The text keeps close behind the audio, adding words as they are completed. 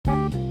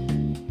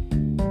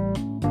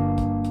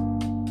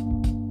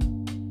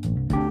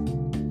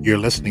You're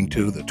listening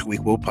to the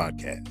Tweequel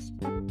Podcast.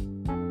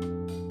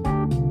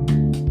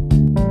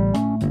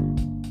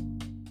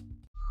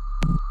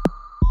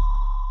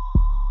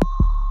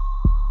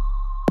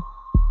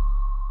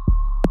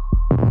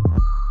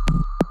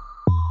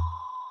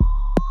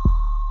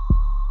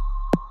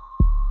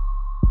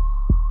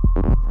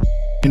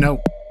 You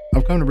know,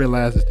 I've come to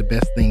realize that the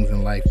best things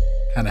in life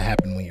kind of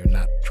happen when you're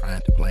not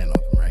trying to plan on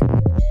them,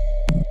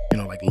 right? You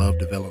know, like love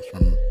develops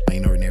from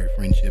plain ordinary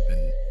friendship,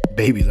 and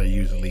babies are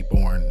usually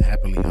born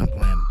happily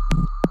unplanned.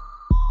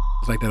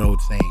 It's like that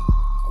old saying,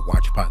 a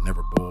watch pot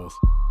never boils.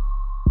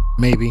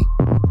 Maybe,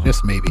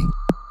 just maybe,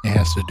 it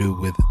has to do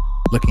with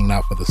looking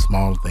out for the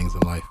small things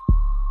in life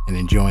and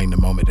enjoying the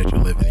moment that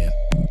you're living in.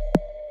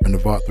 From the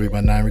Vault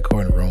 3x9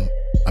 recording room,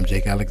 I'm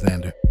Jake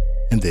Alexander,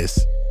 and this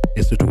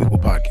is the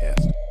Tweequel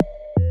Podcast.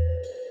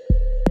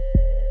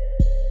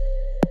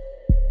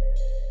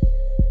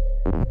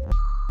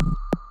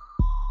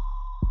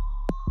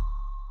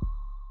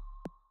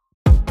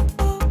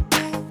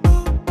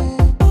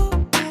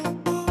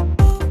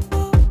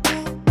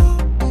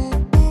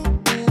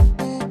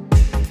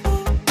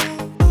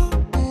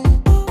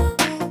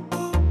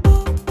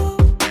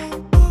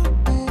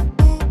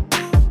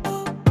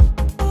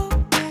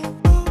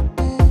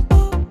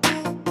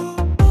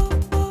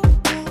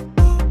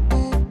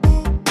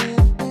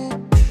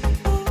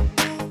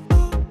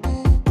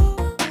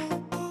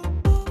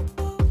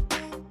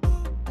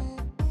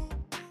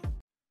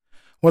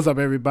 What's up,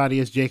 everybody?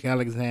 It's Jake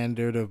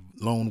Alexander, the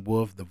lone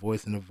wolf, the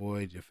voice in the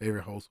void, your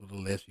favorite host with a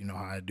list. You know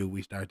how I do.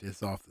 We start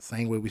this off the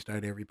same way we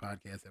start every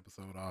podcast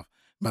episode off,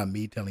 by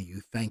me telling you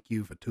thank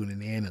you for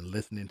tuning in and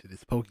listening to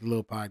this pokey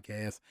little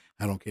podcast.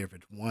 I don't care if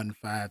it's 1,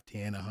 5,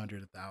 10,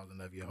 100,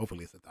 1,000 of you.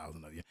 Hopefully it's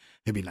 1,000 of you.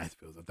 It'd be nice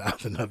if it was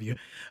 1,000 of you.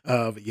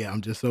 But yeah,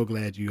 I'm just so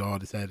glad you all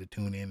decided to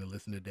tune in and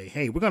listen today.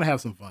 Hey, we're going to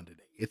have some fun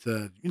today. It's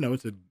a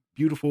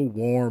beautiful,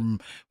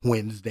 warm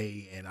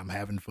Wednesday, and I'm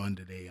having fun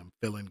today. I'm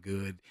feeling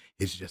good.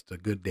 It's just a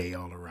good day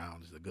all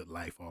around. It's a good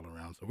life all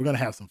around. So we're going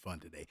to have some fun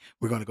today.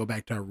 We're going to go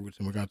back to our roots,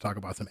 and we're going to talk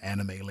about some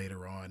anime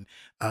later on.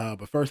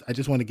 But first, I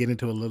just want to get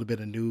into a little bit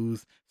of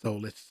news. So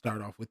let's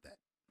start off with that.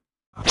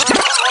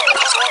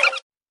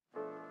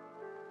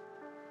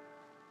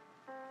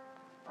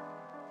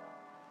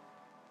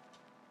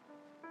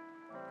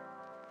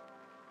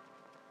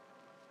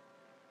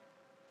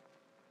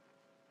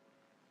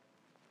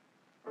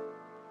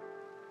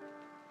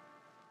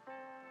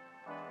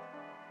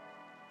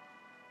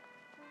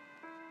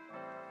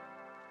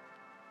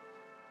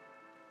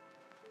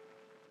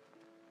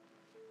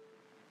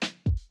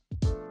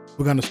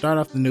 We're going to start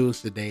off the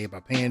news today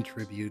by paying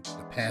tribute to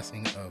the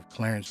passing of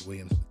Clarence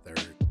Williams III.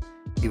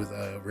 He was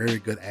a very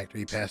good actor.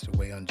 He passed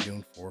away on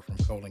June 4th from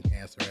colon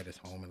cancer at his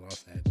home in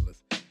Los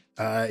Angeles.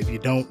 If you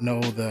don't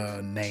know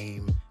the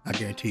name, I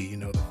guarantee you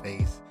know the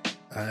face.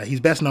 He's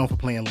best known for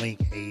playing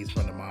Link Hayes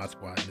from the Mod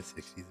Squad in the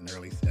 60s and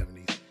early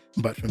 70s.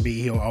 But for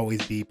me, he'll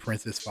always be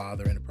Prince's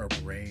father in The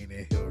Purple Rain,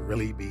 and he'll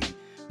really be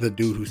the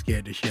dude who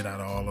scared the shit out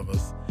of all of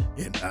us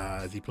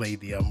as he played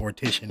the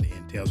mortician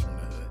in Tales from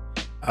the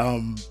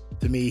Hood.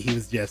 To me, he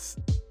was just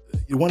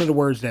one of the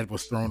words that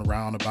was thrown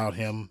around about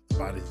him,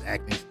 about his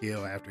acting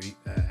skill after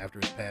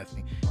his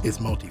passing, is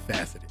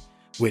multifaceted,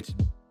 which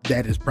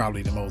that is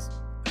probably the most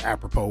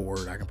apropos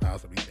word I can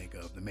possibly think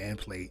of. The man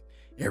played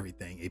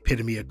everything.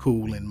 Epitome of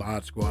cool in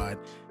Mod Squad,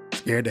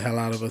 scared the hell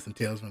out of us in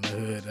Tales from the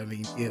Hood.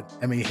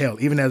 I mean, hell,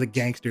 even as a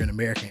gangster, an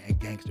American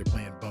gangster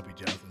playing Bumpy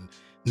Johnson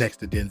next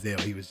to Denzel,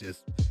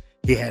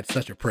 he had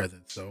such a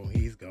presence. So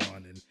he's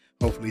gone, and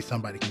hopefully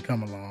somebody can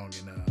come along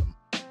and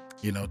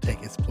take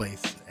his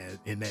place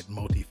in that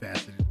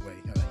multifaceted way.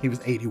 He was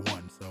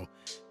 81, so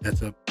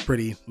that's a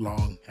pretty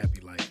long, happy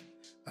life.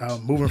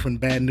 Moving from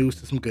bad news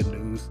to some good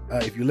news.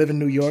 If you live in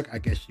New York, I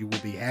guess you will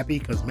be happy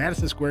because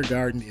Madison Square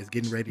Garden is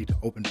getting ready to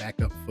open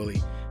back up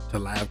fully to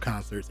live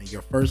concerts, and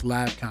your first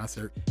live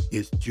concert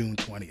is June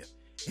 20th.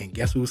 And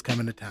guess who's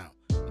coming to town?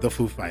 The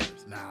Foo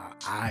Fighters. Now,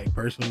 I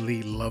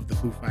personally love the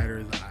Foo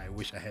Fighters. I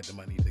wish I had the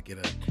money to get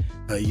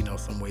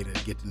some way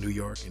to get to New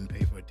York and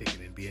pay for a ticket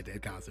and be at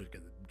that concert,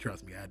 because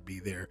trust me, I'd be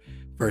there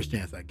first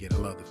chance I get. I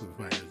love the Foo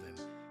Fighters. And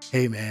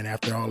hey, man,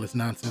 after all this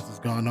nonsense has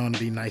gone on, it'd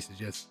be nice to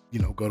just,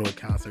 go to a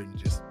concert and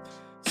just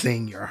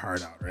sing your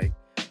heart out, right?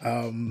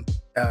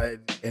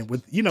 And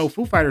with,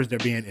 Foo Fighters, they're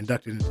being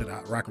inducted into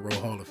the Rock and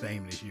Roll Hall of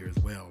Fame this year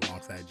as well,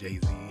 alongside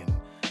Jay-Z and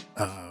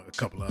a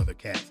couple of other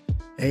cats.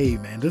 Hey,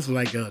 man, this is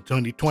like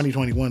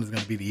 2021 is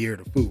going to be the year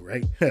of the Foo,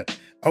 right?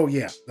 Oh,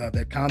 yeah,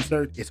 that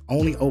concert is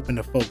only open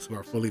to folks who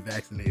are fully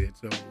vaccinated.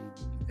 So,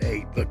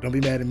 hey, look, don't be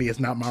mad at me. It's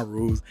not my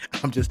rules.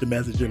 I'm just a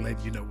messenger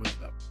letting you know what's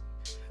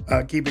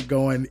up. Keep it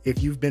going.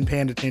 If you've been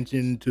paying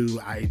attention to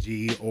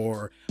IG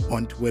or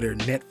on Twitter,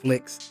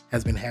 Netflix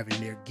has been having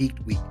their Geek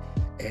Week,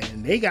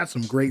 and they got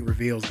some great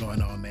reveals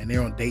going on, man.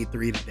 They're on day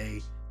 3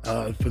 today.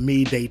 For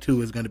me, day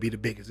 2 is going to be the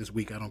biggest this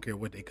week. I don't care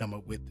what they come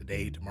up with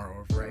today, tomorrow,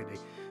 or Friday,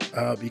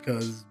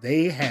 because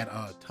they had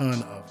a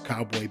ton of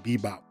Cowboy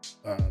Bebop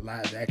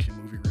live action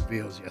movie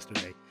reveals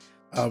yesterday.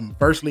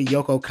 Firstly,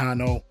 Yoko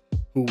Kanno,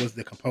 who was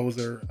the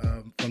composer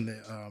from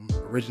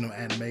the original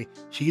anime.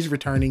 She's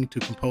returning to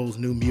compose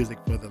new music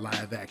for the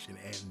live action,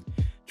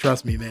 and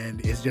trust me, man,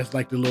 it's just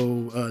like the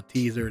little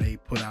teaser they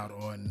put out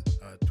on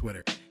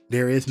Twitter.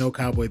 There is no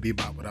Cowboy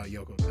Bebop without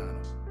Yoko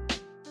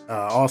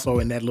Kanno. Also,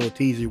 in that little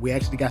teaser, we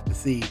actually got to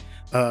see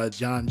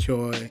John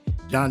Cho,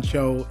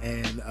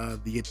 and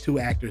the two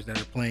actors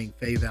that are playing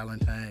Faye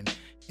Valentine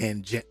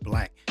and Jet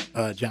Black.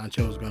 John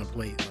Cho is going to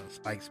play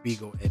Spike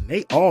Spiegel, and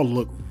they all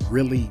look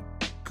really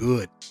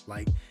good.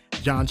 Like,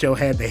 John Cho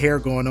had the hair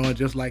going on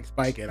just like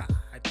Spike, and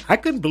I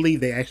couldn't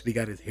believe they actually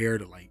got his hair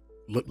to like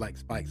look like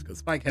Spike's, because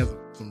Spike has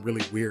some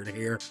really weird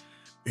hair,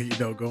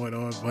 going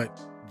on, but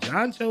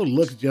John Cho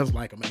looks just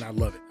like him, and I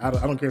love it. I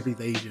don't care if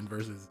he's Asian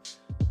versus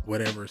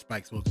whatever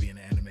Spike's supposed to be in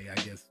the anime. I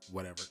guess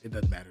whatever, it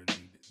doesn't matter to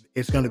me.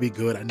 It's going to be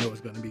good. I know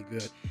it's going to be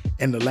good.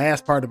 And the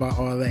last part about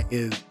all that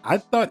is, I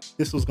thought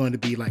this was going to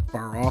be like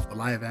far off, the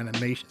live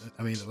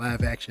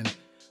action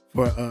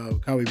for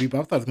Cowboy Bebop.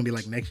 I thought it was going to be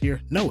like next year.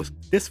 No, it's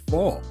this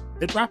fall.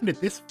 They're dropping it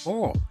this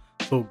fall.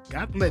 So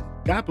God bless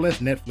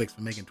Netflix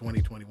for making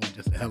 2021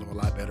 just a hell of a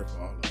lot better for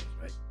all of us,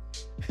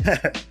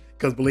 right?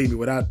 Because believe me,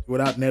 without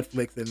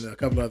Netflix and a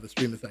couple of other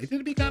streaming sites,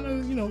 it'd be kind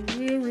of,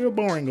 real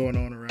boring going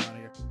on around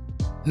here.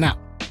 Now,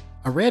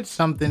 I read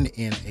something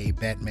in a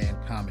Batman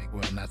comic,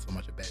 well, not so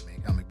much a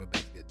Batman comic, but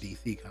basically a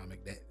DC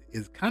comic, that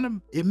is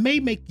it may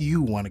make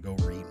you want to go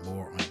read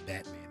more on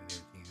Batman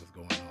and everything that's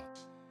going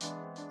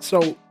on.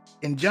 So,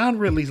 in John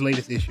Ridley's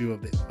latest issue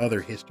of the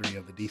other history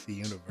of the DC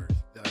universe,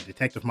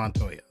 Detective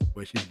Montoya,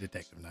 well, she's a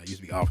detective now, used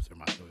to be Officer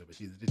Montoya, but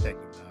she's a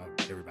detective now,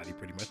 everybody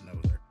pretty much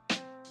knows her.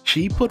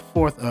 She put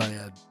forth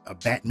a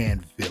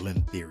Batman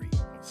villain theory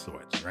of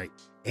sorts, right?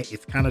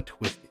 It's kind of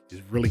twisted,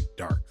 it's really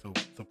dark,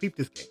 so peep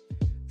this game.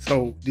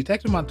 So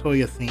Detective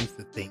Montoya seems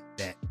to think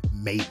that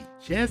maybe,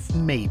 just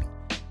maybe,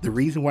 the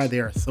reason why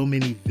there are so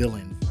many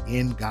villains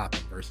in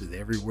Gotham versus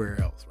everywhere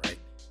else, right,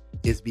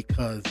 is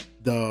because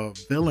the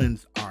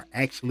villains are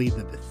actually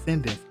the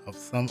descendants of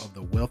some of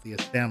the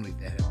wealthiest families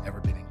that have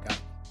ever been in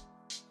Gotham,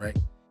 right?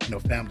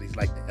 Families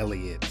like the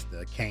Elliots,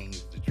 the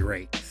Kanes, the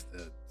Drakes,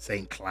 the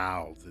St.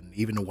 Clouds, and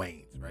even the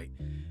Waynes, right?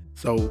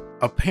 So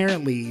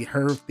apparently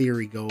her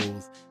theory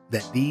goes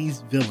that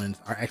these villains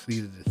are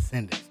actually the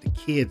descendants, the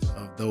kids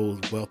of those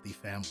wealthy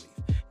families.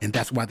 And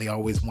that's why they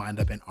always wind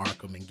up in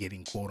Arkham and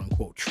getting quote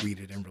unquote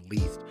treated and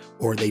released,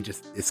 or they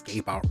just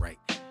escape outright,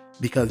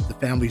 because the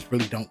families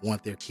really don't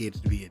want their kids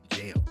to be in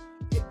jail.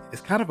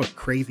 It's kind of a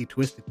crazy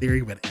twisted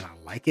theory, and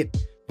I like it,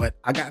 but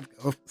I'm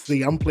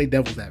gonna play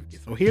devil's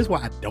advocate. So here's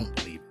why I don't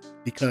believe it.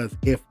 Because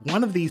if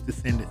one of these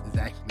descendants is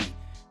actually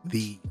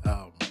the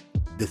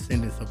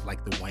descendants of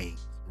like the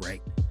Waynes,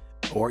 right?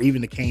 Or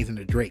even the Kanes and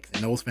the Drakes,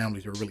 and those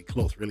families are really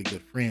close, really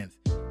good friends,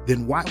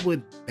 then why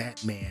would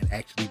Batman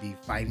actually be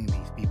fighting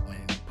these people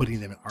and putting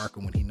them in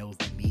Arkham when he knows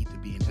they need to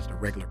be in just a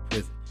regular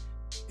prison?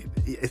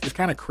 It's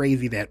kind of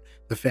crazy that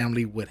the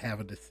family would have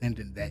a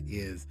descendant that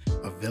is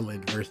a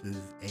villain versus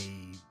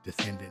a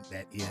descendant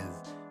that is,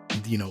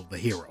 the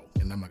hero.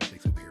 And I'm not gonna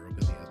say superhero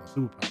because he has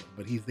no superpower,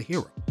 but he's the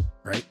hero,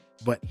 right?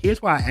 But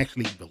here's why I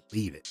actually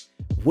believe it.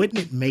 Wouldn't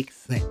it make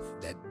sense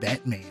that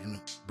Batman,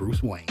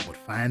 Bruce Wayne, would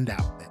find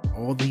out that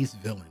all these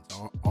villains,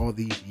 all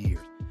these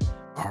years,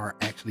 are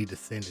actually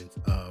descendants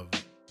of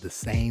the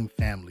same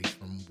families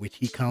from which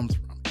he comes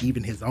from,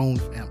 even his own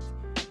family,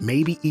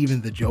 maybe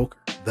even the Joker.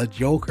 The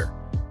Joker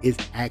is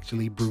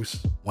actually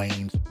Bruce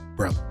Wayne's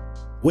brother.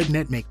 Wouldn't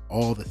that make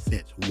all the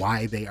sense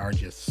why they are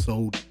just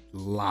so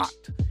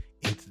locked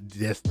into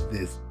just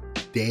this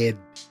dead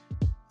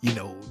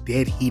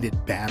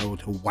heated battle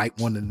to wipe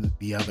one and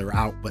the other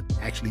out, but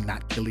actually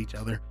not kill each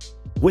other?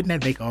 Wouldn't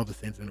that make all the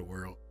sense in the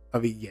world? I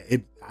mean, yeah,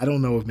 I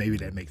don't know if maybe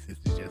that makes sense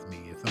to just me.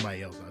 If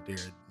somebody else out there,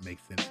 it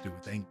makes sense too.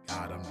 Thank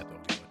God I'm not the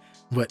only one.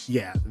 But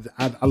yeah,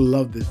 I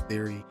love this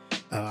theory.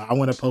 I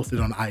want to post it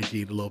on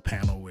IG, the little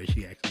panel where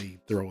she actually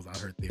throws out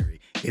her theory.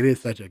 It is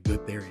such a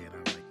good theory, and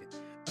I like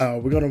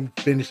it. We're going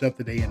to finish up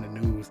today in the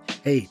news.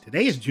 Hey,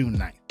 today is June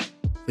 9th.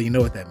 So you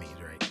know what that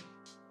means, right?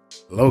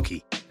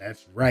 Loki.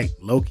 That's right.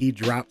 Loki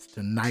drops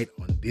tonight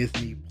on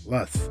Disney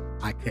Plus.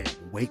 I can't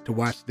wait to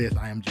watch this.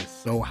 I am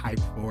just so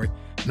hyped for it.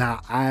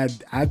 Now,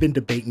 I've been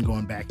debating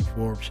going back and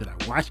forth. Should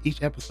I watch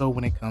each episode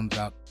when it comes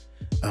out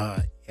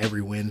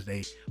every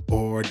Wednesday,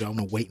 or do I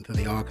want to wait until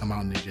they all come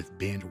out and then just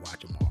binge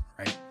watch them all,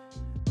 right?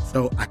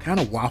 So I kind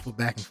of waffled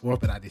back and forth,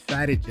 but I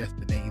decided just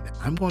today that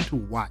I'm going to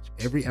watch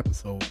every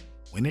episode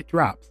when it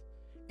drops.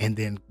 And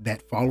then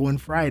that following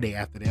Friday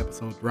after the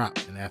episode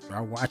drops, and after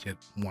I watch it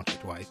once or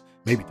twice,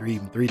 maybe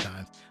even three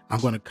times, I'm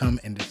going to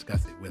come and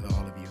discuss it with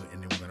all of you, and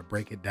then we're going to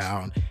break it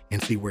down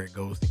and see where it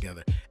goes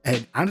together.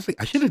 And honestly,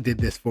 I should have did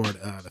this for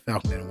the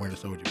Falcon and the Winter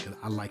Soldier because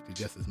I liked it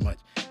just as much.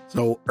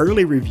 So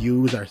early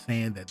reviews are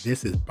saying that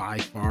this is by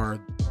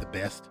far the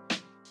best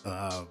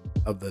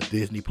of the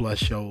Disney Plus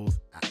shows.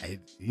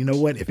 You know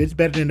what? If it's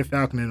better than the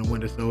Falcon and the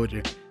Winter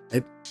Soldier,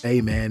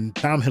 hey man,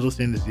 Tom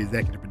Hiddleston is the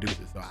executive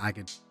producer, so I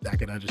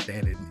can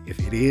understand it. If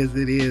it is,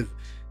 it is.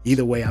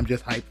 Either way, I'm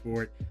just hyped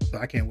for it, so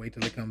I can't wait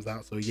till it comes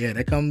out. So yeah,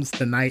 that comes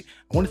tonight.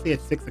 I want to say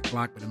at 6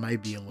 o'clock, but it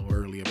might be a little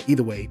earlier. But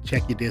either way,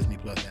 check your Disney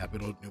Plus app.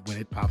 When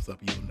it pops up,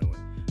 you'll know it.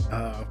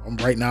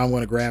 Right now, I'm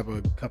going to grab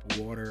a cup of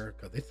water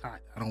because it's hot.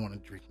 I don't want to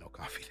drink no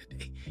coffee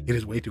today. It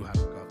is way too hot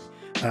for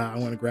coffee. I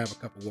want to grab a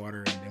cup of water,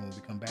 and then when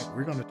we come back,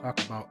 we're going to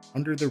talk about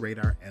under the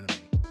radar anime.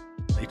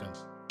 Stay tuned.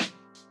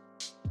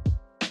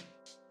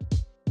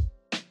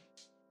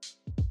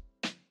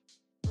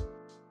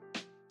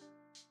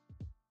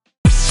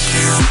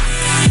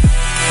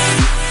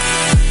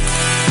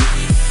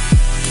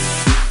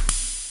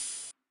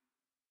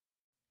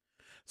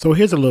 So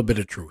here's a little bit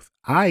of truth.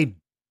 I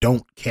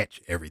don't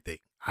catch everything.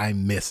 I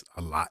miss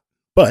a lot.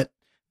 But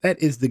that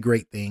is the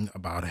great thing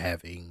about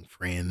having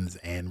friends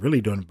and really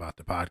doing about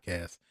the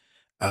podcast.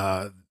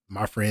 Uh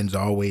my friends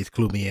always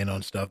clue me in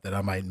on stuff that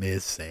I might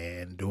miss,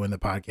 and doing the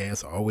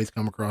podcast I always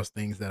come across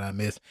things that I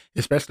miss,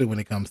 especially when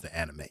it comes to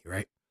anime,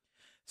 right?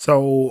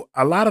 So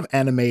a lot of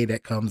anime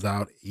that comes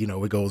out,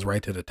 it goes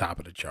right to the top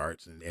of the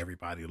charts and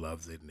everybody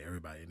loves it and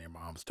everybody and their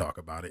moms talk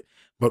about it.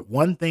 But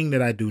one thing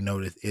that I do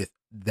notice is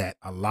that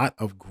a lot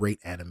of great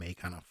anime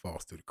kind of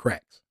falls through the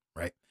cracks,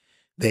 right?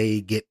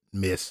 They get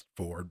missed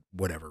for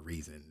whatever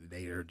reason.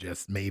 They are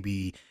just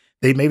maybe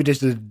they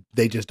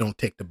just don't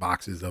tick the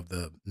boxes of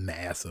the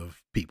mass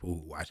of people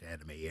who watch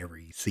anime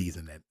every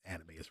season that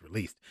anime is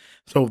released.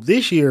 So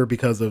this year,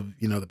 because of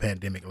the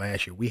pandemic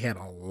last year, we had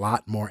a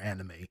lot more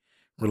anime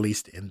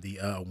released in the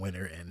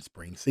winter and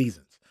spring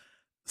seasons.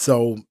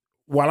 So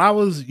while I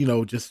was,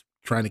 just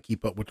trying to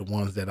keep up with the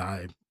ones that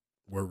I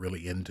were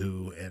really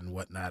into and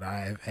whatnot,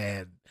 I've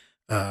had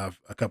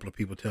a couple of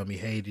people tell me,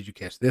 "Hey, did you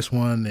catch this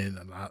one?" And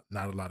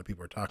not a lot of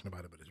people are talking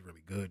about it, but it's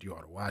really good. You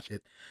ought to watch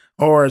it.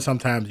 Or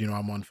sometimes,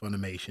 I'm on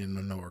Funimation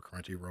or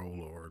Crunchyroll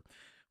or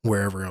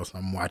wherever else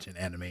I'm watching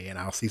anime, and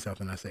I'll see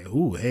something. I say,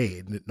 "Ooh,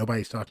 hey,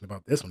 nobody's talking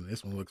about this one.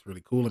 This one looks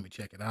really cool. Let me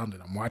check it out." And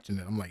then I'm watching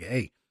it. I'm like,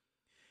 "Hey,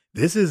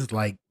 this is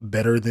like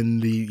better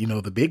than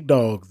the big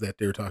dogs that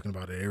they're talking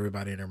about that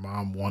everybody and their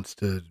mom wants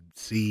to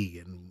see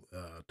and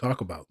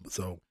talk about."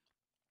 So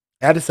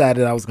I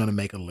decided I was going to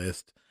make a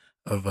list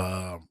of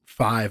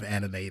 5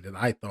 anime that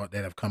I thought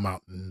that have come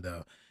out in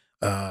the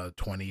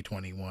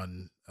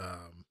 2021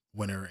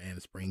 winter and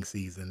spring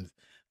seasons,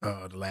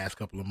 the last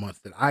couple of months,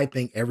 that I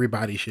think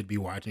everybody should be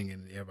watching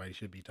and everybody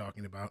should be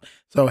talking about.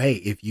 So hey,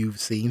 if you've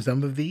seen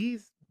some of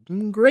these,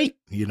 great.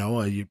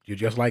 You're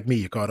just like me.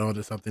 You caught on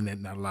to something that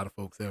not a lot of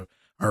folks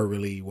are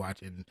really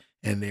watching,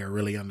 and they're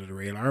really under the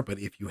radar. But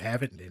if you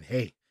haven't, then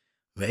hey,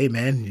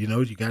 man,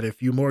 you got a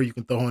few more you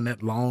can throw on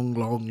that long,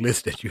 long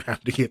list that you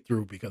have to get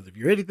through. Because if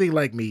you're anything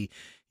like me,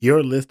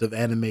 your list of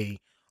anime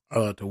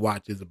to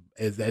watch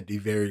is at the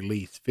very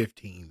least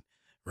 15,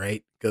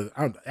 right? Because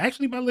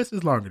actually my list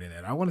is longer than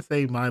that. I want to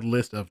say my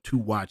list of to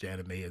watch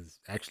anime is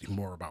actually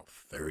more about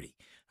 30.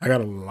 I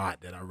got a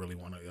lot that I really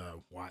want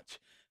to watch.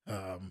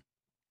 Um,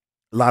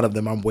 a lot of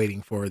them I'm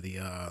waiting for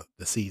the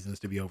seasons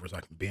to be over so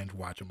I can binge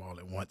watch them all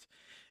at once.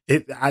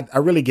 I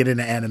really get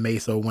into anime,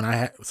 so when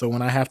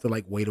I have to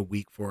like wait a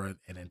week for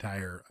an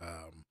entire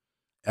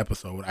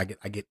episode, I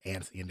get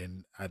antsy, and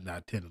then I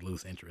tend to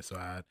lose interest.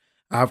 So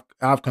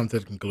I've come to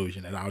the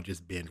conclusion that I'll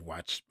just binge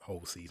watch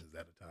whole seasons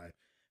at a time.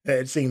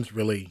 It seems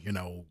really,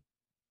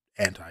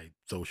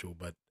 antisocial,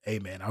 but hey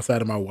man,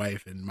 outside of my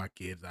wife and my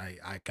kids,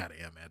 I kind of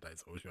am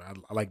antisocial.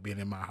 I like being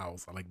in my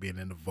house. I like being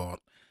in the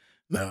vault.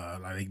 I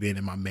like being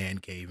in my man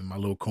cave in my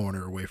little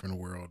corner away from the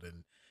world,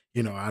 and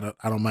I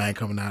don't mind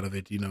coming out of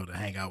it, to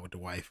hang out with the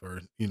wife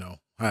or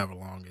however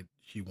long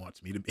she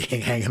wants me to be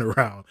hanging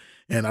around.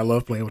 And I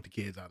love playing with the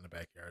kids out in the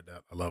backyard.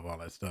 I love all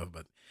that stuff,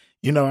 but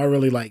I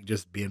really like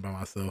just being by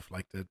myself,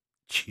 like to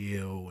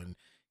chill and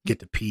get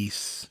the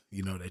peace.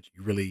 That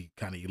you really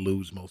kind of you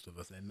lose most of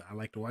us, and I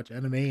like to watch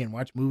anime and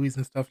watch movies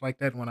and stuff like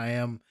that when I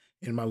am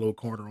in my little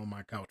corner on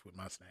my couch with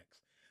my snacks.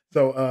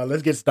 So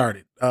let's get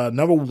started.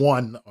 Number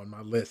one on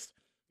my list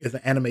is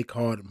an anime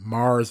called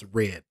Mars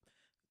Red.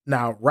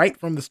 Now, right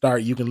from the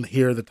start, you can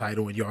hear the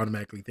title and you're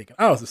automatically thinking,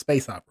 "Oh, it's a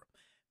space opera."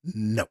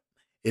 No,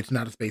 it's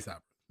not a space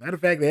opera. Matter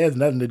of fact, it has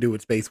nothing to do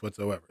with space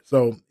whatsoever.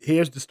 So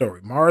here's the story.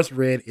 Mars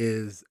Red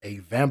is a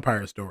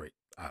vampire story,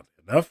 oddly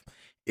enough.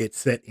 It's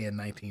set in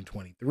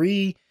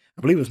 1923.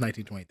 I believe it was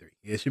 1923.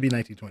 It should be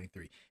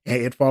 1923.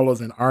 And it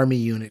follows an army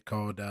unit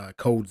called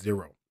Code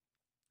Zero.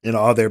 And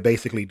all they're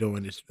basically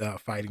doing is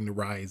fighting the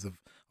rise of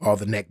all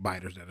the neck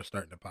biters that are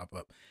starting to pop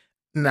up.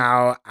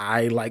 Now,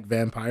 I like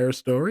vampire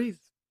stories.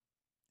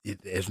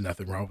 There's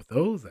nothing wrong with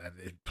those.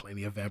 There's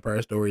plenty of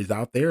vampire stories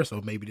out there, so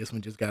maybe this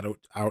one just got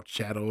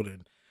outshadowed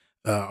and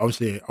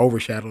obviously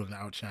overshadowed and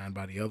outshined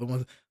by the other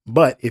ones.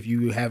 But if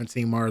you haven't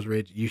seen Mars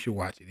Ridge, you should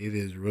watch it. It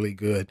is really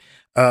good.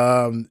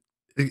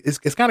 It's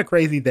kind of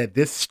crazy that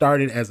this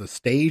started as a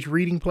stage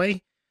reading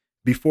play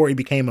before it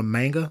became a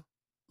manga,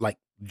 like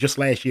just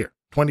last year,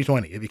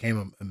 2020. It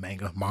became a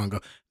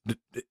manga.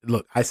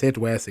 Look, I said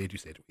the way I said, you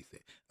said the way you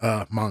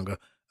said. Manga.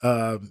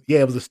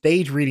 Yeah, it was a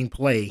stage reading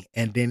play,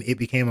 and then it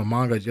became a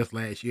manga just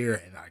last year,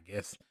 and I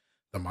guess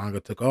the manga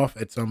took off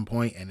at some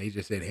point, and they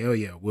just said, "Hell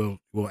yeah, we'll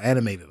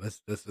animate it.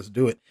 Let's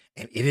do it."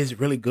 And it is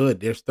really good.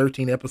 There's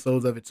 13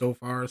 episodes of it so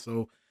far,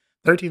 so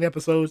 13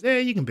 episodes. Yeah,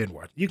 you can binge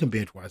watch. You can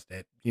binge watch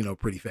that,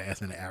 pretty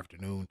fast in the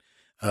afternoon,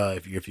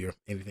 if you're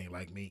anything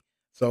like me.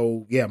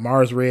 So yeah,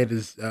 Mars Red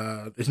is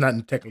it's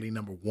not technically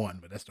number one,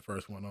 but that's the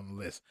first one on the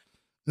list.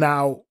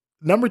 Now,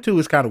 number two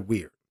is kind of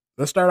weird.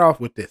 Let's start off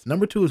with this.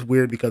 Number two is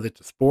weird because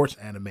it's a sports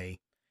anime,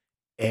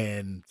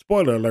 and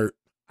spoiler alert,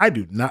 I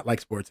do not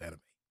like sports anime.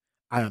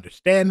 I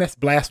understand that's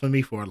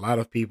blasphemy for a lot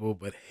of people,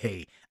 but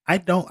hey,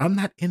 I'm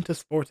not into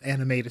sports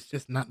anime. It's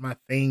just not my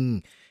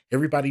thing.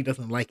 Everybody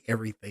doesn't like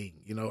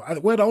everything, you know.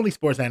 Well, the only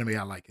sports anime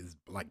I like is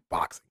like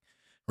boxing,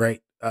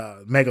 right?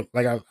 Mega,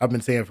 like I've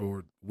been saying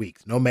for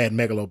weeks, Nomad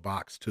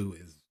Megalobox 2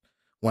 is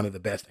one of the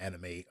best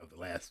anime of the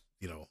last,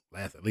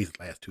 at least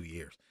last 2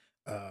 years.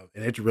 And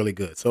it's really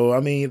good. So,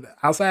 I mean,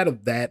 outside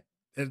of that,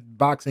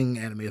 boxing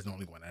anime is the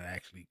only one that I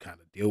actually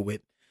kind of deal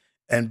with.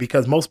 And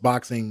because most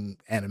boxing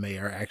anime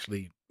are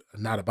actually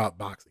not about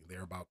boxing,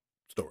 they're about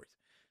stories.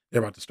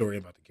 They're about the story,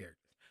 about the characters.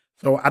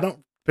 So I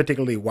don't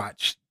particularly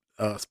watch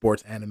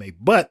sports anime,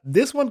 but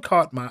this one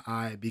caught my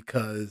eye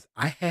because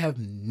I have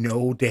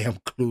no damn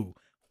clue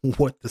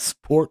what the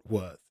sport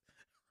was,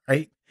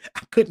 right?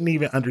 I couldn't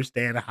even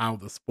understand how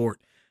the sport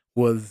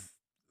was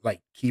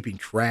like keeping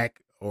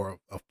track or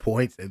of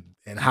points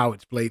and how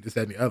it's played this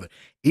and the other.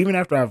 Even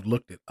after I've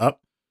looked it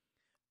up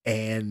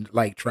and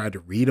like tried to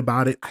read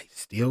about it, I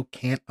still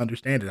can't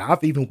understand it.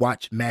 I've even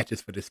watched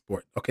matches for this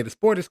sport. Okay, the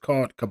sport is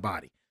called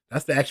Kabaddi.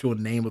 That's the actual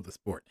name of the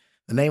sport.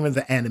 The name of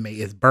the anime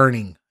is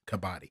Burning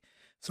Kabaddi.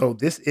 So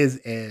this is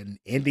an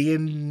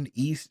Indian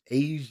East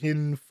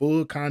Asian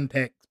full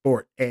contact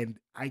sport, and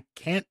I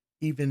can't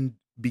even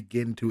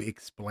begin to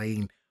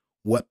explain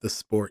what the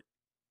sport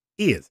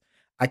is.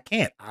 I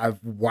can't.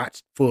 I've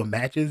watched full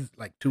matches,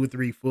 like two or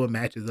three full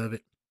matches of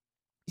it.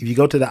 If you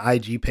go to the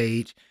IG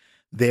page,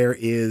 there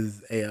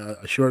is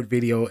a short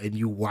video and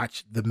you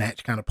watch the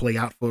match kind of play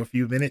out for a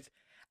few minutes.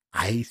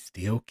 I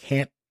still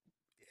can't,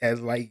 as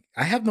like,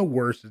 I have no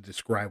words to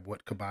describe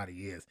what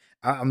Kabaddi is.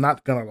 I'm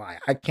not gonna lie,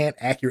 I can't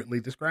accurately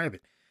describe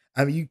it.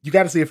 I mean, you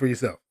got to see it for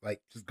yourself. Like,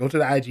 just go to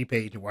the IG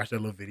page and watch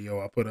that little video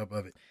I'll put up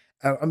of it.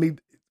 I mean,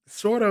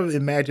 sort of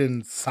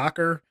imagine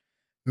soccer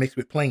mixed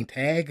with playing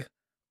tag,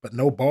 but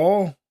no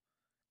ball,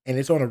 and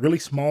it's on a really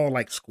small,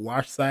 like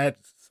squash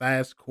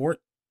size court.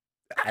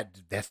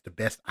 That's the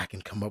best I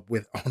can come up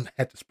with on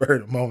at the spur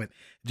of the moment.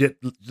 Just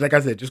like I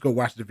said, just go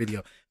watch the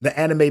video. The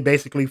anime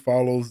basically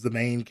follows the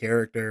main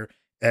character,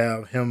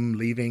 him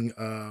leaving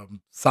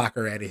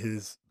soccer at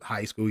his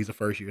high school. He's a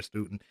first year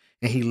student,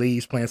 and he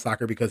leaves playing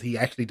soccer because he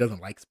actually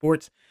doesn't like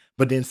sports.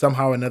 But then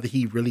somehow or another,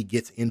 he really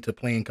gets into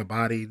playing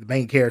kabaddi. The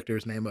main character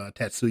is named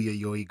Tatsuya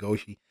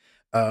Yoigoshi.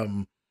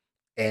 Um,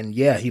 and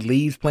yeah, he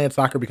leaves playing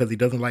soccer because he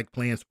doesn't like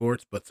playing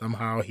sports, but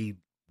somehow he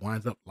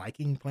winds up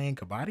liking playing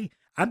kabaddi.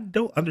 I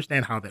don't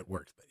understand how that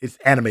works. It's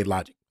anime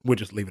logic. We'll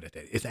just leave it at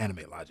that. It's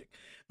anime logic.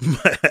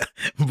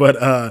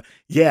 But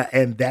yeah,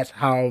 and that's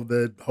how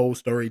the whole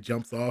story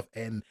jumps off.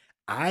 And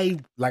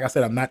like I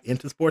said, I'm not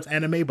into sports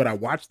anime, but I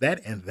watched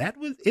that and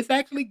it's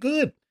actually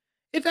good.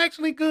 It's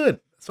actually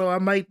good. So I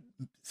might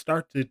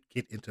start to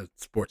get into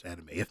sports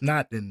anime. If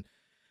not, then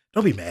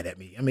don't be mad at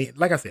me. I mean,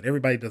 like I said,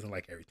 everybody doesn't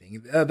like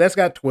everything. That's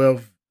got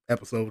 12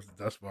 episodes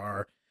thus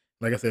far.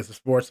 Like I said, it's a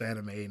sports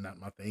anime, not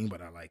my thing,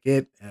 but I like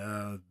it.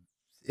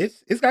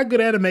 It's got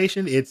good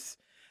animation.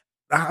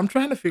 I'm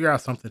trying to figure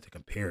out something to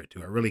compare it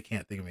to. I really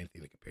can't think of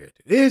anything to compare it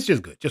to. It's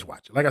just good. Just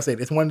watch it. Like I said,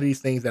 it's one of these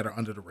things that are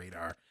under the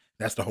radar.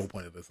 That's the whole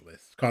point of this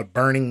list. It's called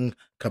Burning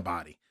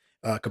Kabaddi.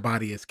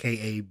 Kabaddi is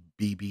Kabbadi.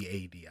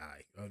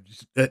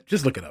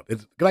 Just look it up.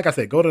 It's like I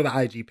said, go to the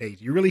IG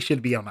page. You really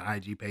should be on the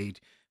IG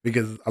page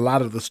because a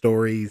lot of the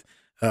stories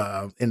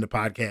in the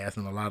podcast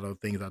and a lot of the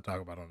things I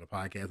talk about on the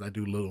podcast, I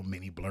do little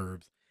mini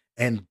blurbs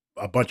and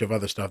a bunch of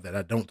other stuff that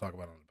I don't talk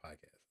about on the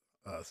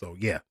podcast. So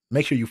yeah,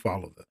 make sure you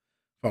follow the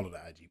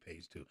IG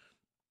page too.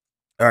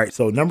 All right,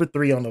 so number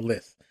three on the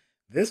list.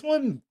 This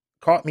one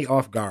caught me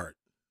off guard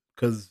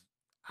because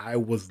I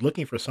was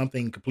looking for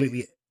something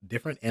completely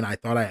different and I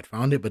thought I had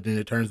found it, but then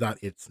it turns out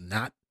it's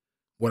not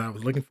what I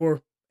was looking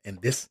for.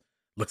 And this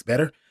looks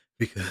better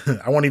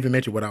because I won't even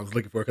mention what I was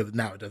looking for because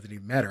now it doesn't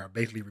even matter. I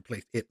basically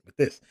replaced it with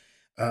this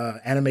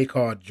anime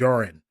called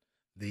Jorin,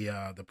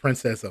 the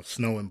Princess of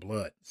Snow and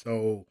Blood.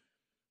 So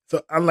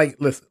I'm like,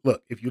 listen,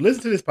 look, if you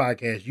listen to this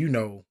podcast, you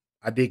know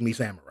I dig me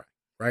samurai,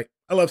 right?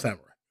 I love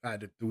samurai.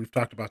 We've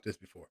talked about this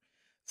before.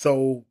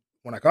 So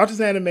when I caught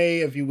this anime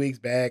a few weeks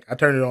back, I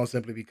turned it on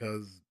simply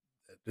because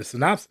the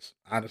synopsis.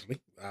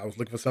 Honestly, I was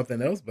looking for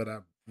something else, but I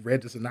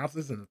read the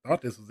synopsis and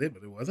thought this was it,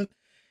 but it wasn't.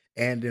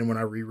 And then when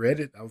I reread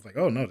it, I was like,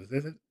 oh no, this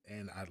isn't,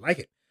 and I like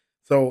it.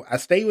 So I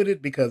stay with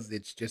it because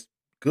it's just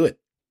good.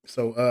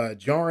 So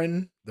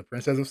Jorin, the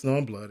Princess of Snow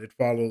and Blood, it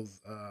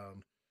follows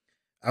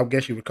I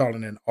guess you would call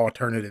it an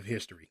alternative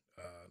history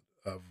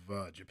of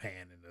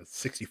Japan in the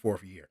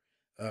 64th year.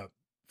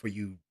 For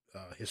you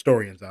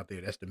historians out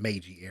there, that's the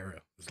Meiji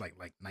era. It's like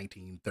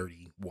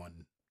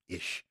 1931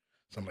 ish,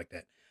 something like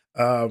that.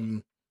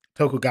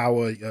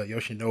 Tokugawa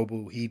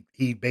Yoshinobu,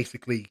 he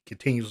basically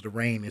continues to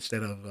reign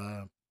instead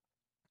of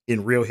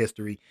in real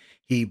history.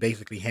 He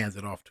basically hands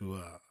it off to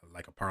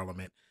like a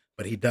parliament,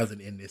 but he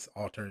doesn't in this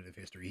alternative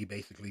history. He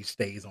basically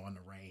stays on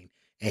the reign,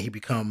 and he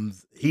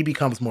becomes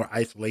more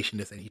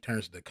isolationist, and he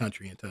turns the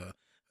country into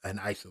an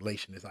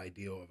isolationist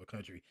ideal of a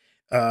country.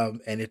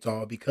 And it's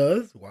all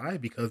because why?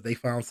 Because they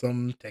found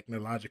some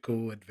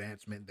technological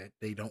advancement that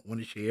they don't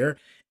want to share,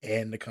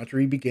 and the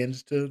country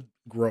begins to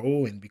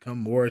grow and become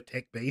more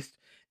tech based.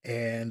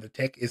 And the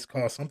tech is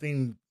called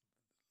something,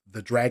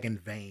 the Dragon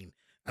Vein.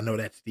 I know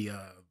that's the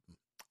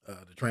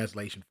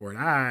translation for it.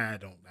 I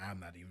don't. I'm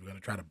not even going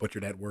to try to butcher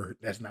that word.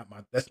 That's not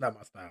my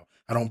style.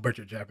 I don't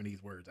butcher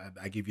Japanese words.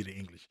 I give you the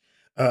English.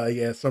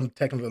 Yeah, some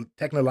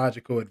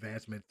technological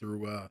advancement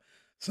through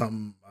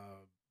some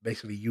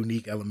basically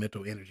unique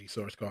elemental energy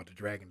source called the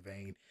Dragon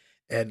Vein.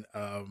 And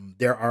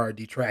there are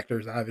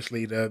detractors.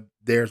 Obviously,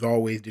 there's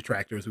always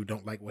detractors who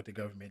don't like what the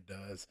government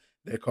does.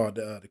 They're called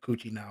the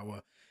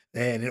Kuchinawa.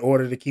 And in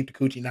order to keep the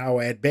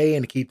Kuchinawa at bay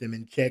and to keep them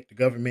in check, the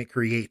government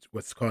creates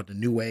what's called the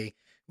New Way,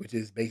 which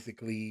is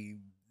basically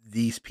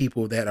these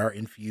people that are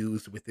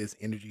infused with this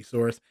energy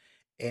source.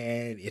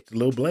 And it's a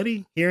little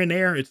bloody here and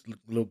there. It's a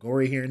little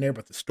gory here and there,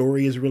 but the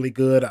story is really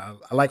good. I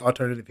like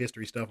alternative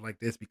history stuff like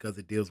this because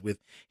it deals with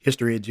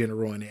history in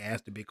general and it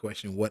asks the big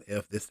question, what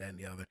if this, that, and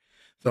the other.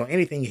 So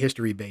anything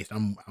history based,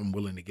 I'm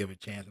willing to give it a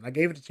chance. And I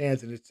gave it a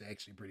chance and it's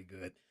actually pretty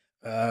good.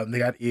 They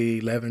got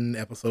 11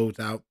 episodes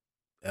out.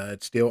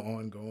 It's still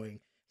ongoing.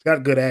 It's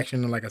got good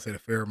action and, like I said, a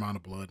fair amount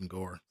of blood and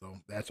gore. So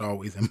that's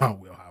always in my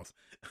wheelhouse.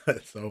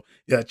 So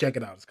yeah, check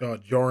it out. It's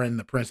called Joran,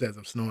 the Princess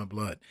of Snow and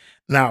Blood.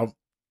 Now,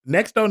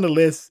 next on the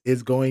list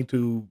is going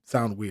to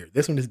sound weird.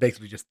 This one is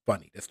basically just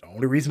funny. That's the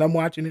only reason I'm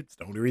watching it. It's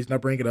the only reason I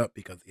bring it up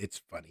because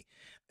it's funny.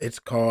 It's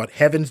called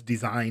Heaven's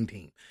Design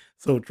Team.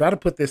 So try to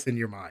put this in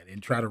your mind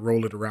and try to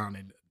roll it around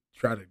and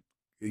try to,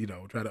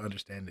 try to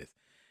understand this.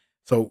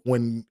 So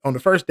when on the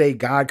first day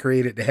God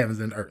created the heavens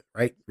and earth,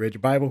 right? Read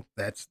your Bible?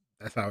 That's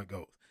how it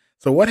goes.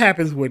 So what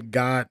happens when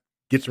God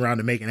gets around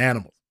to making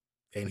animals?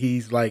 And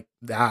he's like,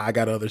 nah, I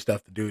got other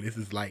stuff to do. This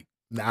is like,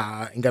 nah,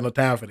 I ain't got no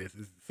time for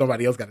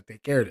somebody else got to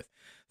take care of this.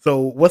 So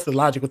what's the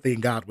logical thing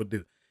God would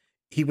do?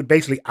 He would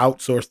basically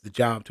outsource the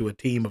job to a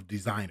team of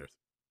designers,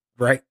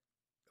 right?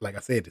 Like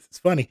I said, this is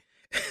funny.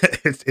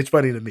 It's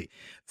funny to me.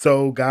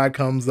 So God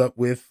comes up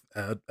with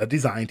a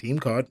design team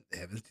called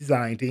Heaven's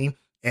Design Team,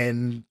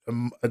 and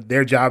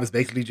their job is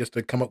basically just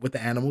to come up with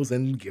the animals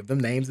and give them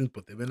names and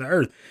put them in the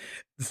earth.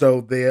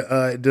 So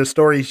the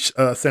story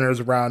centers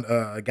around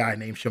a guy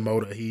named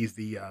Shimoda. He's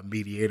the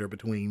mediator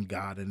between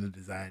God and the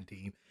design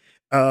team.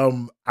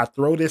 I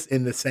throw this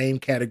in the same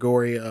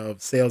category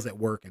of Sales at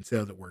Work and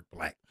Sales at Work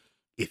Black.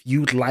 If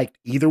you liked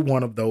either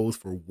one of those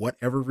for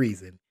whatever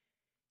reason,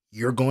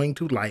 you're going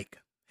to like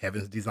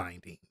Heaven's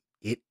Design Team.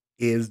 It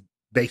is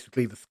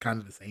basically this kind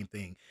of the same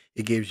thing.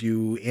 It gives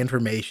you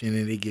information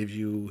and it gives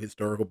you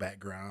historical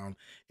background,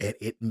 and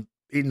it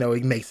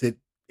makes it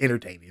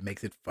entertaining. It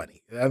makes it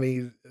funny. I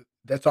mean,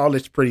 that's all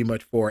it's pretty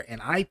much for.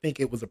 And I think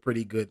it was a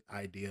pretty good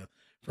idea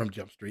from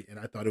Jump Street, and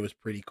I thought it was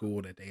pretty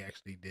cool that they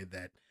actually did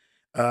that.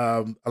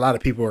 A lot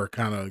of people are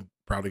kind of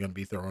probably going to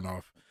be thrown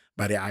off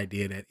by the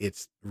idea that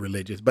it's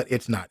religious, but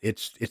it's not.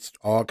 It's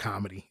all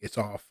comedy. It's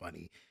all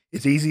funny.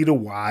 It's easy to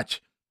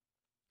watch.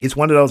 It's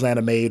one of those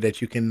anime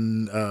that you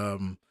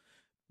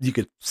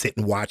could sit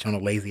and watch on a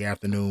lazy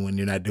afternoon when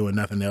you're not doing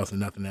nothing else and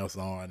nothing else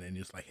on, and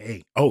it's like,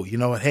 hey, oh, you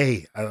know what?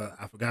 Hey,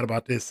 I forgot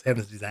about this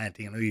Heaven's Design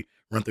Team. Let me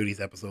run through these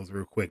episodes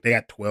real quick. They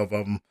got 12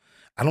 of them.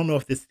 I don't know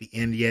if this is the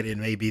end yet. It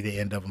may be the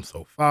end of them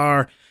so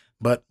far,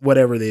 but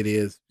whatever it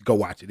is, go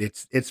watch it.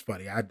 It's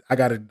funny. I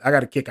got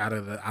a kick out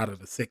of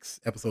the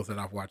 6 episodes that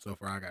I've watched so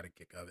far. I got a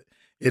kick of it.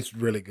 It's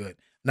really good.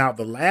 Now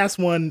the last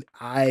one,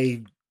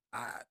 I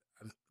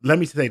let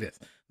me say this: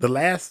 the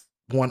last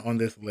one on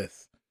this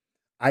list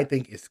I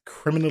think is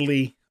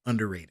criminally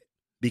underrated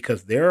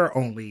because there are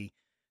only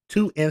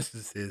 2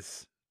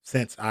 instances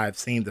since I've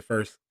seen the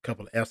first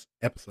couple of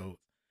episodes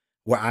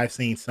where I've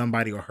seen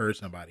somebody or heard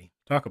somebody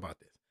talk about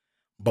this.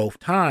 Both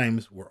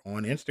times were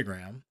on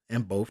Instagram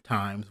and both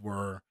times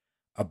were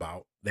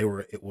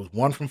it was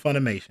one from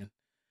Funimation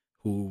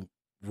who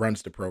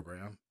runs the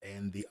program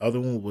and the other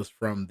one was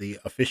from the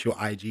official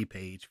IG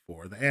page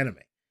for the anime.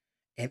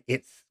 And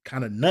it's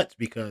kind of nuts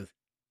because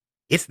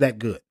it's that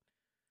good.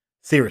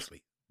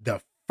 Seriously,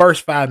 the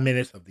first 5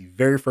 minutes of the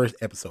very first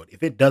episode,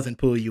 if it doesn't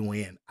pull you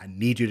in, I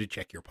need you to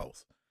check your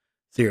post.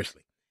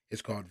 Seriously,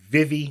 it's called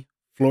Vivi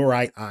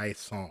Fluorite Eye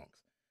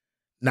Songs.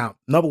 Now,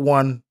 number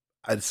one,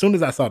 as soon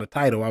as I saw the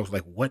title, I was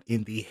like, what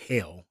in the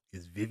hell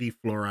is Vivi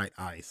Fluorite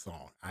Eye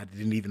Song? I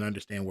didn't even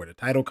understand where the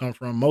title comes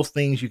from. Most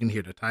things you can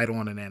hear the title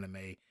on an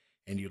anime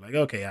and you're like,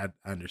 okay, I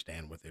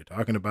understand what they're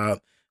talking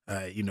about.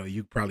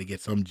 You probably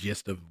get some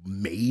gist of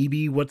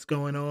maybe what's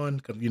going on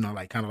because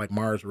like kind of like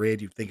Mars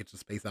Red, you think it's a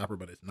space opera,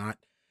 but it's not.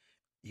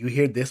 You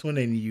hear this one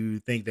and you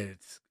think that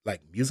it's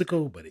like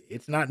musical, but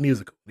it's not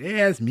musical. It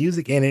has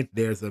music in it.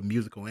 There's a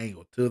musical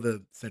angle to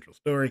the central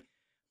story,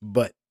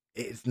 but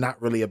it's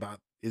not really about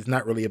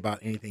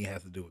anything that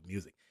has to do with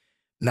music.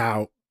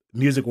 Now,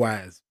 music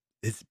wise,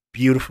 it's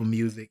beautiful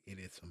music. It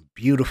is some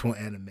beautiful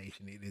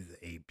animation. It is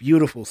a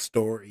beautiful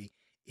story.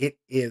 It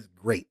is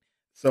great.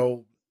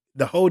 So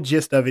the whole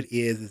gist of it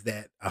is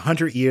that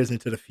 100 years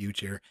into the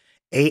future,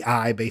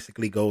 AI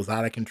basically goes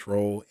out of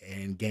control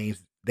and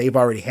gains. They've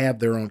already have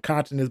their own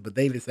consciousness, but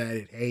they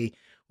decided, hey,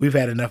 we've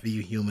had enough of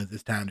you humans.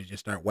 It's time to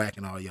just start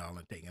whacking all y'all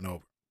and taking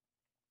over.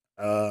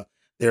 Uh,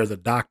 there's a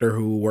doctor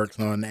who works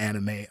on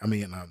anime. I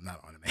mean,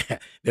 not anime.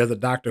 There's a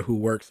doctor who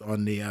works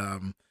on the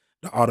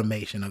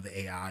automation of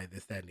the AI,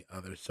 this, that, and the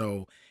other.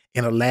 So,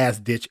 in a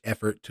last ditch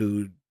effort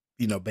to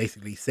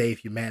basically save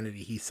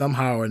humanity, he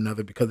somehow or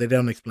another, because they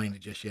don't explain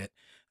it just yet.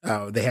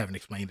 They haven't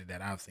explained it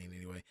that I've seen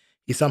anyway.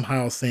 He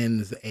somehow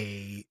sends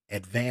a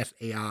advanced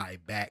AI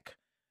back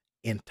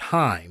in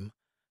time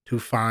to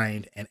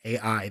find an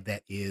AI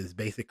that is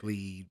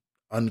basically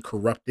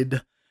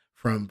uncorrupted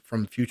from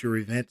future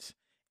events.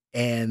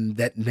 And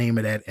that name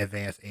of that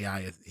advanced AI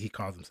is, he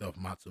calls himself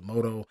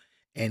Matsumoto,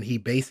 and he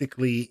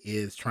basically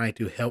is trying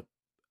to help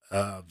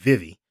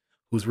Vivi,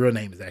 whose real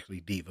name is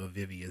actually Diva.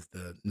 Vivi is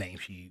the name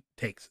she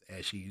takes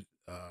as she's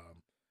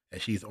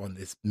on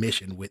this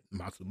mission with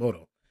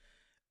Matsumoto.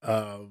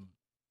 um,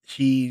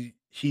 she's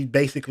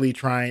basically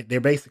trying.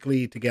 They're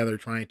basically together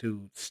trying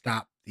to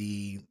stop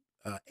the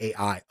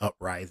AI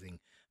uprising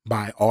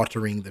by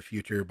altering the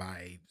future.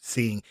 By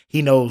seeing,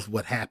 he knows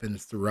what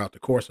happens throughout the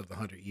course of the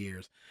 100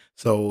 years,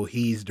 so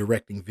he's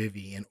directing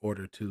Vivi in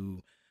order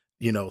to,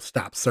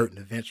 stop certain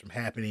events from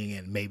happening,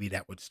 and maybe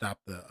that would stop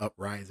the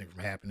uprising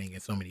from happening,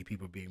 and so many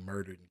people being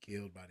murdered and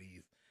killed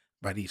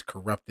by these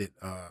corrupted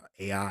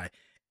AI.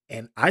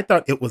 And I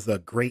thought it was a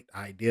great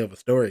idea of a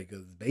story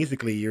because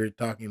basically you're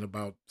talking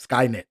about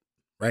Skynet,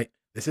 right?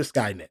 This is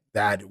Skynet.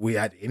 That we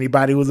had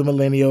anybody who's a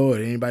millennial or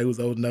anybody who's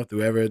old enough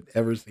to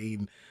ever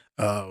seen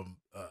um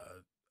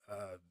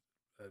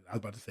I was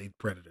about to say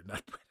Predator,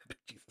 not Predator.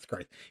 Jesus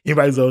Christ.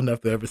 Anybody who's old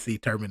enough to ever see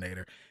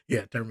Terminator.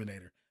 Yeah,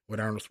 Terminator with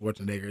Arnold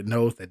Schwarzenegger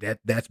knows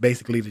that's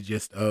basically the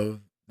gist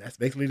of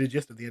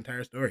the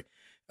entire story.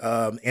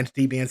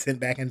 Entity being sent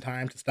back in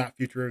time to stop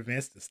future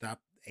events, to stop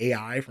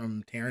AI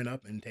from tearing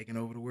up and taking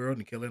over the world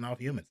and killing off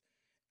humans.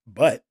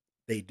 But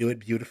they do it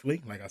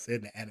beautifully. Like I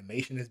said, the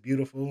animation is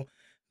beautiful.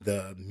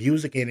 The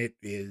music in it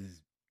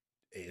is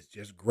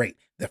just great.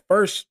 The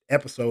first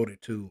episode or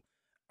two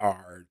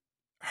are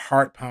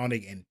heart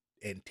pounding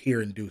and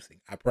tear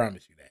inducing. I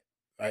promise you that.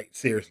 Like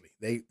seriously,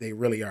 they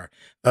really are.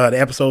 The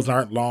episodes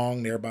aren't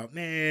long. They're about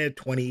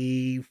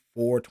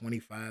 24,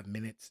 25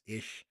 minutes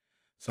ish,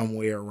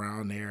 somewhere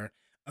around there.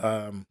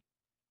 Um,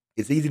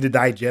 it's easy to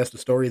digest. The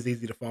story is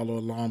easy to follow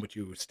along, but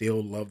you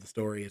still love the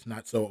story. It's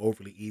not so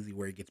overly easy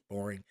where it gets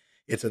boring.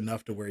 It's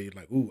enough to where you're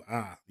like, ooh,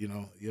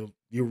 you'll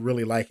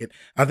really like it.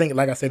 I think,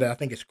 like I said, I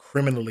think it's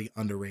criminally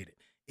underrated.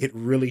 It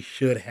really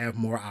should have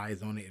more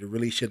eyes on it. It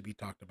really should be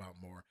talked about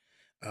more.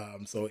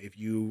 So if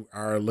you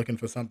are looking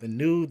for something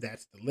new,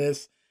 that's the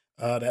list.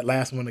 That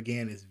last one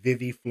again is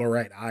Vivi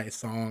Fluorite Eye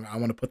Song. I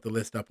want to put the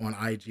list up on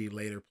IG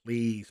later.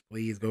 Please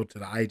go to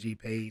the IG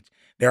page.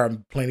 There are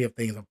plenty of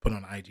things I've put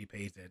on the IG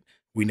page that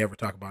we never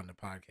talk about in the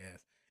podcast.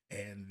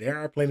 And there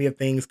are plenty of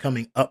things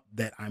coming up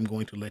that I'm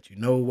going to let you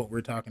know what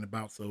we're talking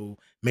about. So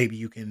maybe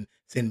you can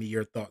send me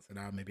your thoughts and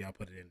I'll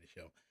put it in the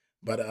show.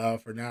 But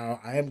for now,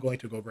 I am going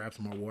to go grab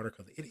some more water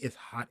because it is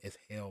hot as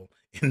hell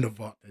in the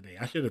vault today.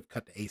 I should have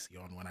cut the AC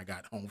on when I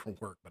got home from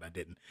work, but I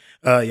didn't.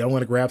 Y'all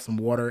want to grab some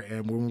water,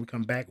 and when we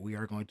come back, we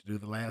are going to do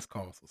the last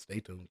call. So stay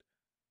tuned.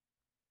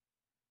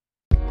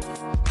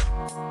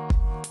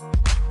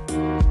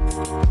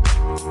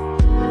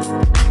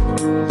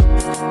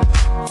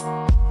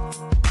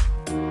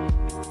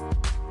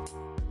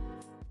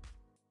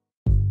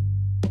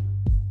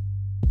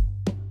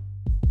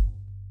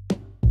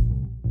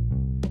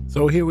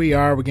 So here we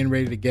are. We're getting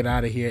ready to get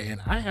out of here, and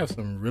I have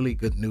some really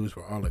good news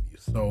for all of you.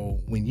 So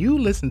when you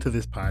listen to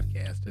this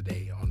podcast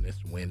today on this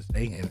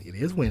Wednesday, and it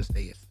is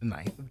Wednesday, it's the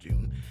 9th of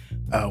June.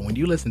 When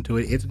you listen to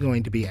it, it's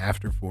going to be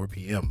after 4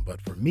 p.m.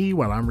 But for me,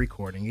 while I'm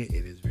recording it,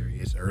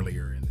 it's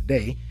earlier in the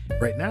day.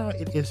 Right now,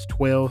 it is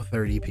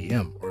 12:30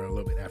 p.m. or a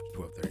little bit after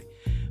 12:30.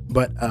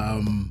 But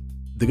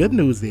the good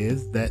news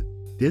is that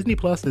Disney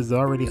Plus has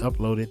already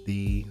uploaded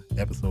the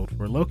episode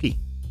for Loki.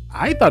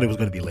 I thought it was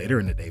going to be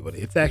later in the day, but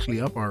it's actually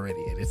up already,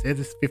 and it says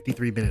it's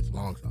 53 minutes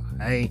long. So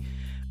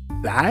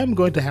I'm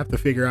going to have to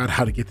figure out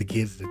how to get the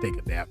kids to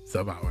take a nap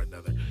somehow or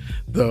another.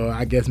 So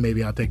I guess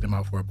maybe I'll take them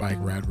out for a bike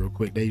ride real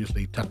quick. They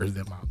usually tuckers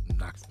them out and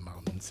knocks them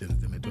out and sends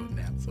them into a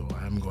nap. So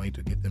I'm going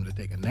to get them to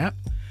take a nap.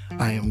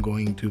 I am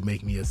going to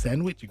make me a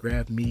sandwich,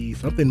 grab me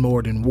something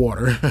more than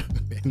water,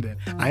 and then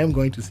I am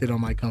going to sit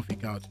on my comfy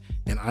couch,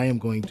 and I am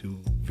going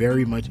to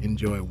very much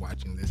enjoy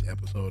watching this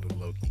episode of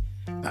Loki.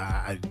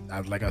 I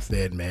like I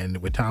said, man,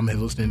 with Tom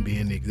Hiddleston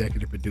being the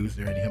executive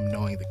producer and him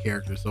knowing the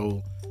character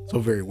so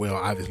very well,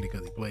 obviously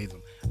because he plays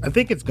him, I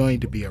think it's going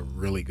to be a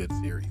really good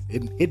series.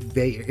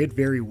 It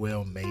very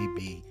well may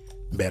be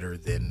better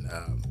than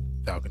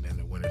Falcon and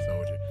the Winter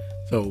Soldier.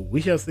 So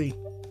we shall see.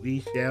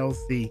 We shall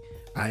see.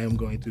 I am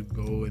going to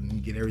go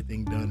and get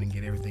everything done and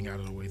get everything out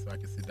of the way so I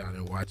can sit down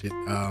and watch it.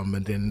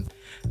 And then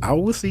I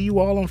will see you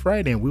all on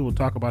Friday and we will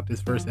talk about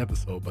this first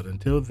episode. But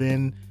until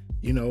then,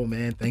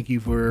 man, thank you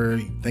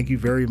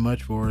very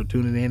much for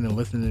tuning in and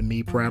listening to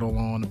me prattle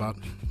on about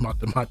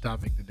my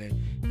topic today.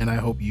 And I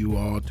hope you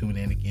all tune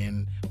in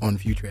again on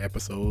future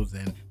episodes.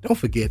 And don't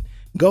forget,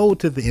 go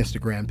to the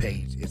Instagram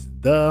page. It's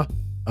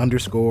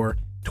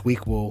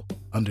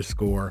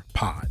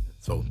 _Tweequel_pod.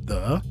 So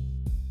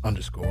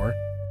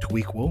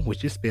 _Tweequel,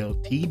 which is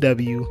spelled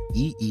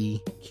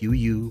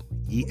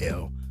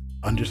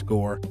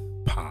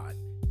TWEEQUEL_pod.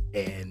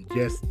 And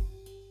just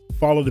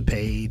follow the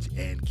page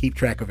and keep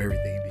track of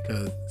everything,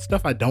 because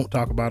stuff I don't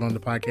talk about on the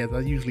podcast, I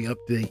usually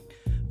update.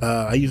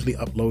 I usually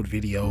upload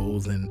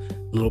videos and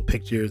little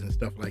pictures and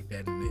stuff like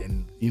that.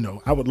 And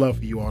I would love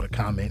for you all to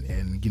comment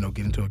and,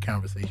 get into a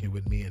conversation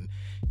with me. And,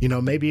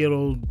 maybe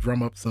it'll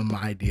drum up some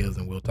ideas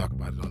and we'll talk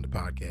about it on the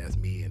podcast,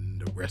 me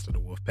and the rest of the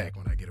wolf pack,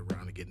 when I get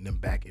around to getting them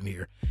back in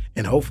here.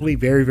 And hopefully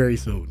very, very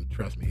soon.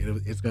 Trust me,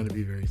 it's going to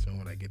be very soon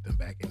when I get them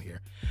back in here.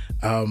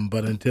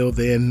 But until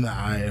then,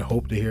 I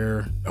hope to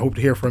hear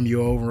from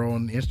you over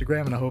on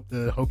Instagram, and I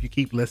hope you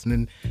keep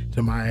listening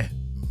to my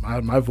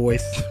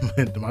voice,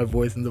 to my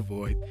voice in the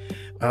void.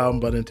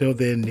 But until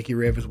then, Nikki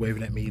Rev is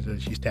waving at me.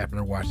 She's tapping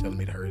her watch, telling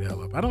me to hurry the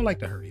hell up. I don't like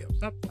to hurry up.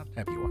 Stop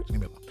tapping your watch.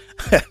 Leave me alone.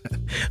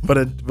 But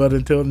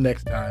until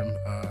next time,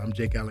 I'm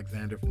Jake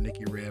Alexander from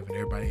Nikki Rev and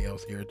everybody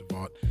else here at the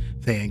Vault,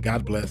 saying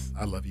God bless,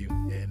 I love you,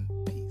 and